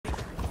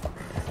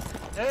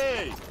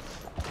Hey!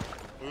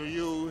 Will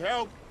you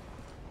help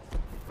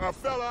a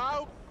fella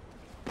out?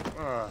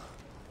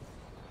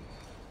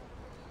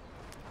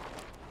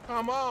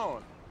 Come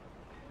on.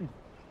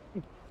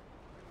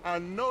 I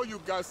know you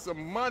got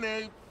some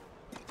money.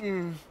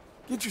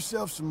 Get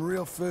yourself some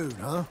real food,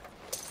 huh?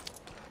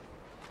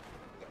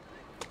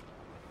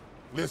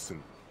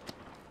 Listen,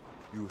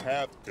 you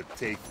have to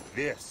take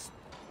this.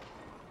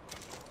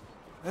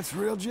 That's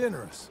real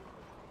generous.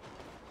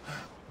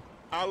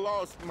 I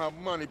lost my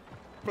money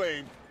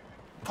playing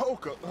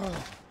poker.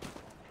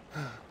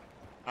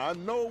 I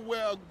know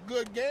where a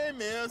good game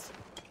is.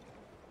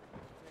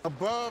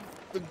 Above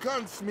the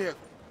Gunsmith.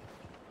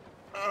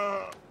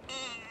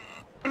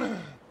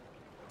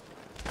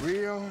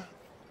 Real?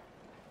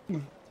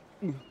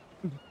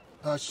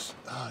 Hush,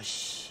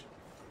 hush.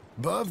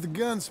 Above the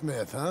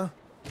Gunsmith, huh?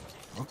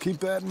 I'll keep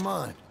that in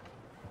mind.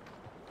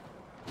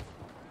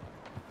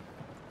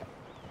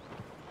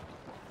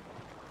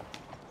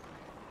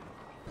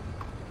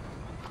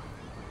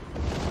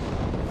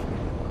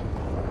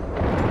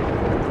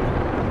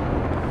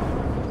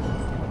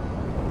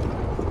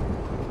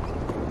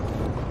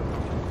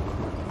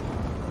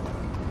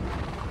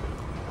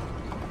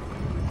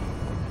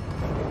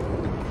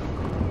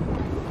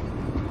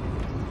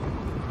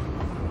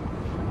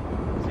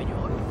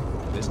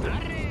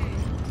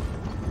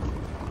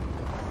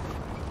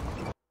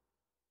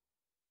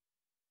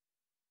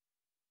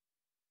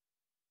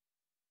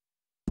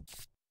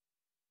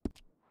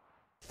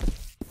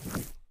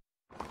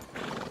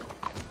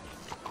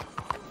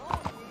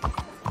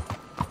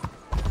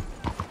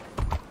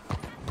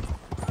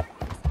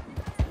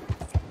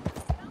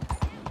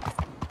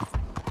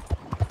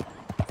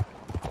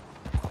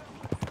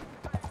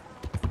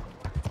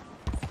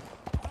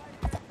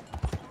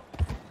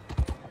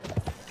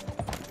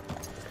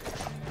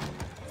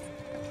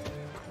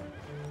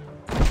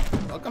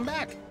 Welcome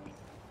back.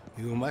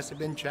 You must have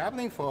been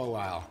traveling for a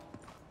while.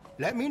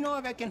 Let me know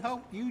if I can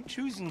help you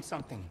choosing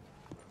something.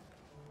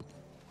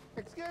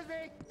 Excuse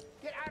me,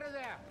 get out of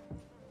there.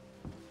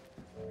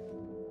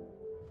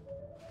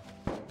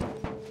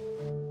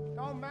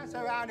 Don't mess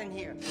around in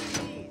here,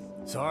 please.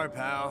 Sorry,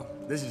 pal.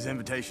 This is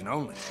invitation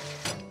only.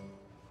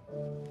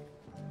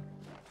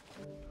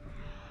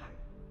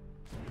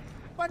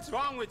 What's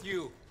wrong with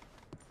you?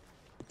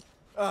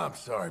 I'm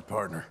sorry,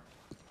 partner.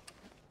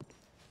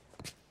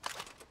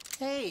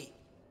 Hey,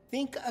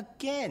 think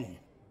again.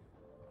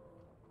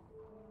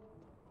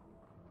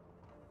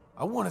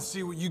 I want to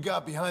see what you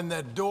got behind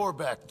that door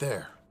back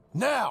there.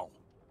 Now!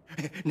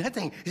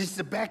 Nothing. This is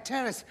the back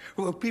terrace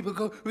where people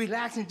go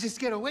relax and just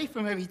get away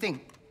from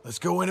everything. Let's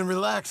go in and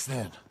relax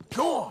then.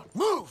 Go on,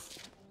 move!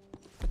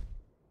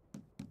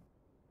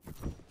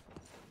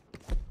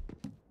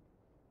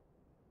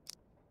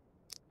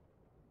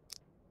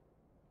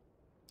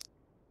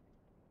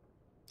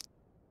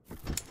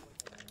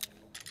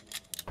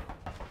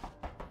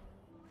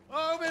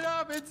 Open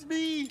up, it's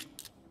me!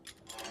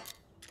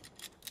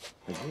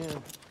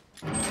 Again.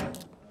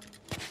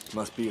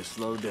 Must be a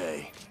slow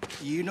day.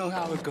 You know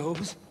how it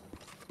goes.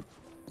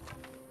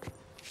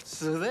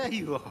 So there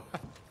you are.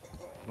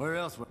 Where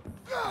else?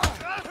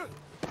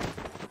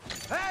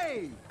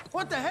 Hey!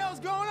 What the hell's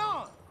going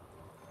on?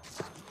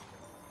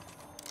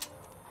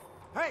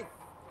 Hey!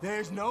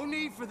 There's no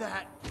need for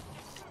that.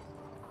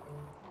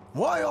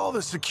 Why all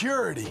the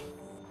security?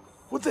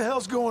 What the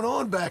hell's going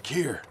on back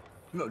here?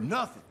 No,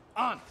 nothing.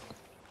 Honest.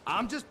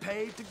 I'm just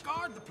paid to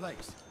guard the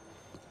place.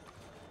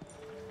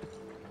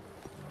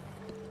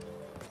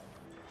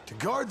 To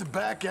guard the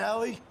back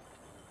alley?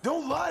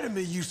 Don't lie to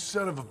me, you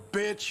son of a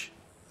bitch!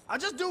 I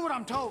just do what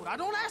I'm told. I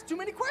don't ask too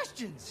many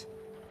questions.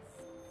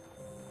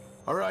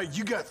 All right,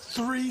 you got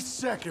 3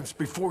 seconds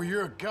before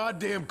you're a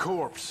goddamn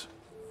corpse.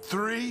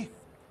 3,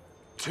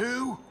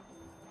 2...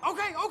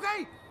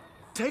 Okay.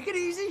 Take it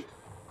easy.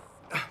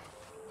 A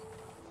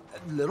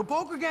little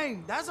poker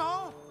game, that's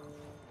all.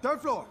 3rd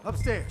floor,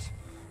 upstairs.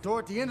 Door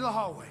at the end of the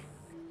hallway.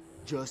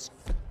 Just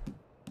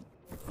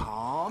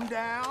calm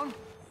down.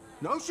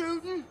 No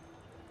shooting.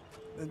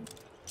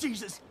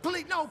 Jesus,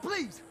 please, no,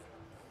 please.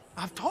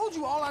 I've told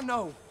you all I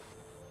know.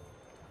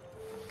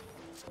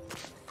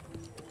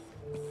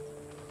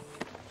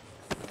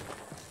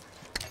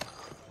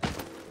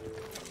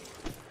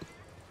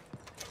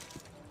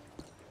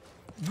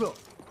 Look,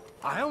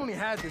 I only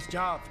had this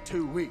job for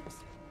 2 weeks.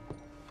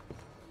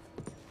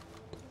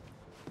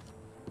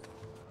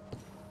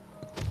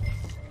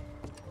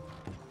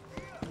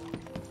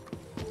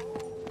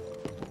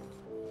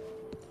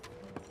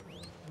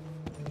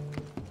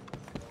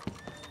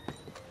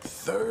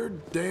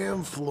 Third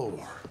damn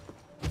floor.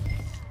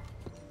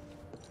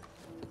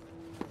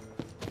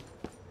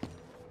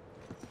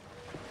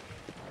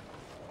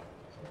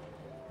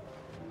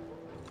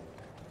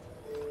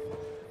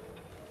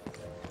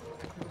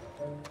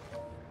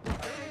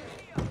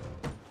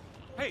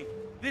 Hey,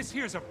 this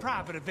here's a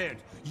private event.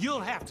 You'll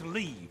have to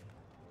leave.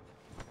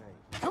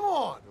 Come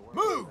on,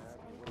 move!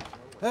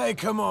 Hey,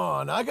 come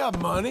on, I got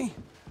money.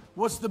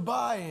 What's the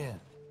buy-in?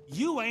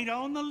 You ain't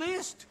on the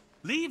list.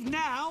 Leave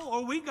now,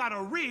 or we got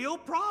a real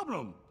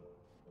problem.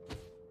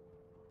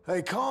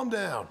 Hey, calm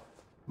down.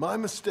 My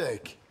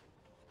mistake.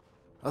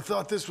 I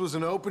thought this was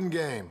an open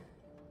game.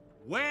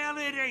 Well,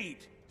 it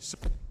ain't. So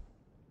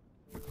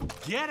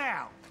get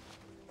out.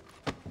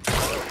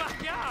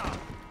 Fuck yeah.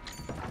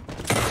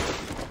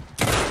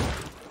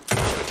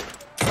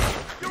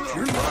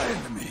 You're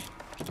lying to me.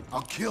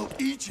 I'll kill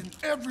each and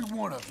every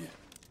one of you.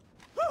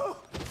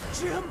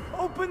 Jim,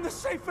 open the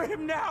safe for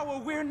him now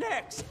or we're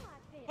next.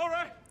 All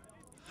right.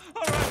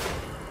 All right.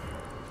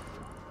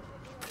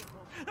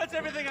 That's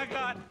everything I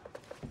got.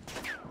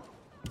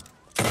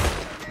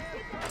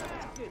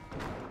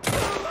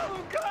 Oh,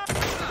 God!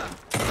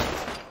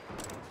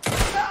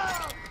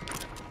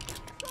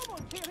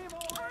 Someone kill him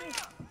already!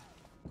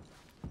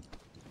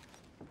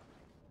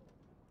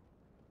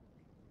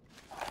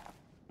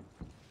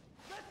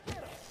 Let's get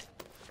him!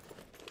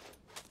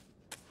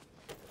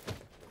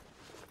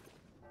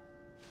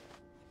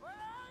 What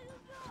are you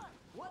doing?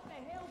 What the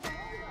hell's the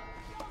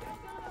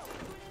holdup?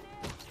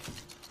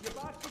 You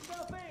boxed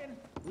yourself in.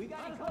 We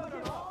got you covered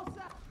on all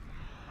sides.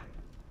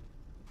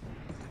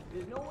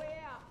 There's no way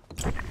out.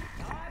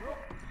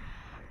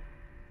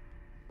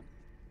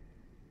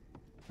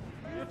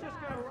 You're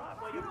just gonna rot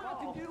while you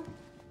fucking do.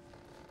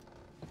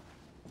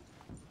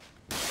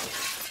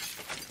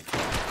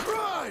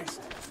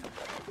 Christ!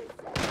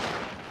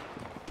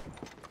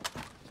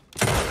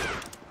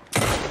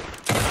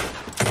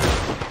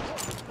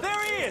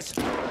 There he is!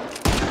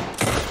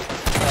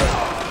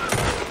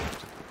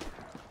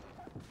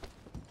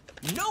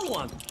 No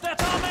one!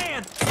 That's our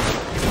man!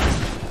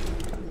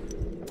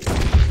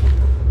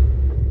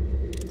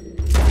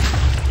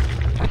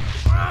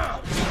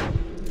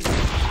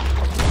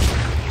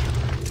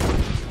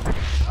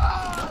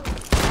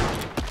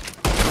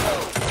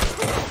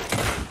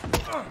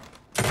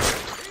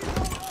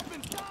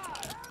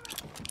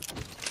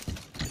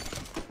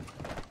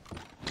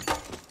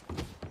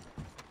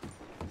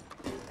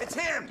 It's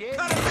him!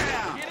 Cut him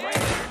down! Get in there,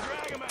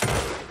 drag him out!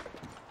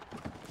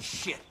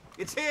 Shit,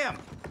 it's him!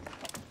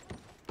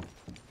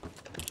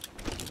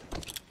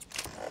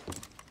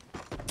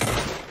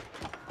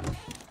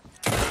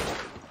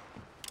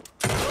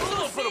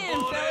 Put a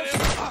bullet in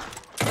him!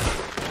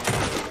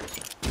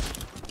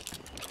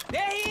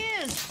 There he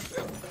is!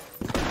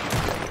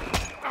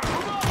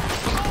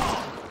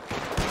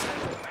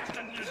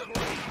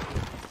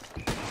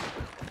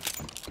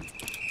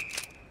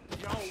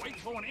 Y'all wait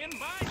for an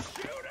invite?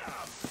 Shoot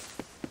him!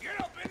 Get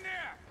up in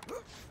there!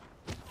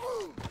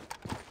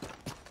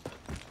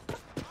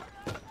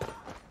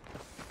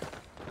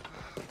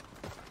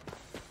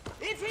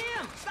 It's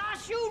him! Start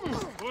shooting!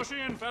 Push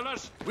in,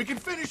 fellas. We can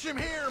finish him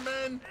here,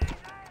 man.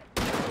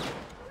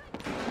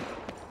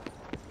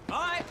 All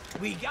right,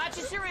 we got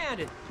you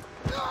surrounded.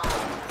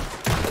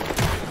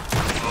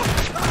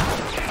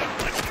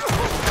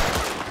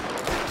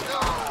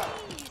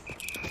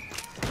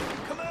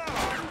 Come out!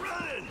 You're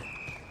running!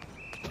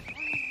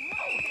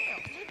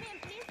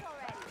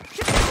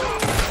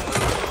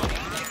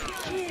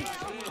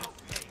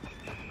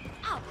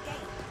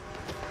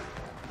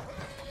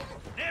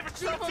 Never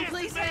stop,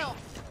 please help!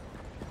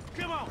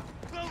 Come on,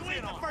 close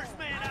in the first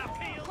man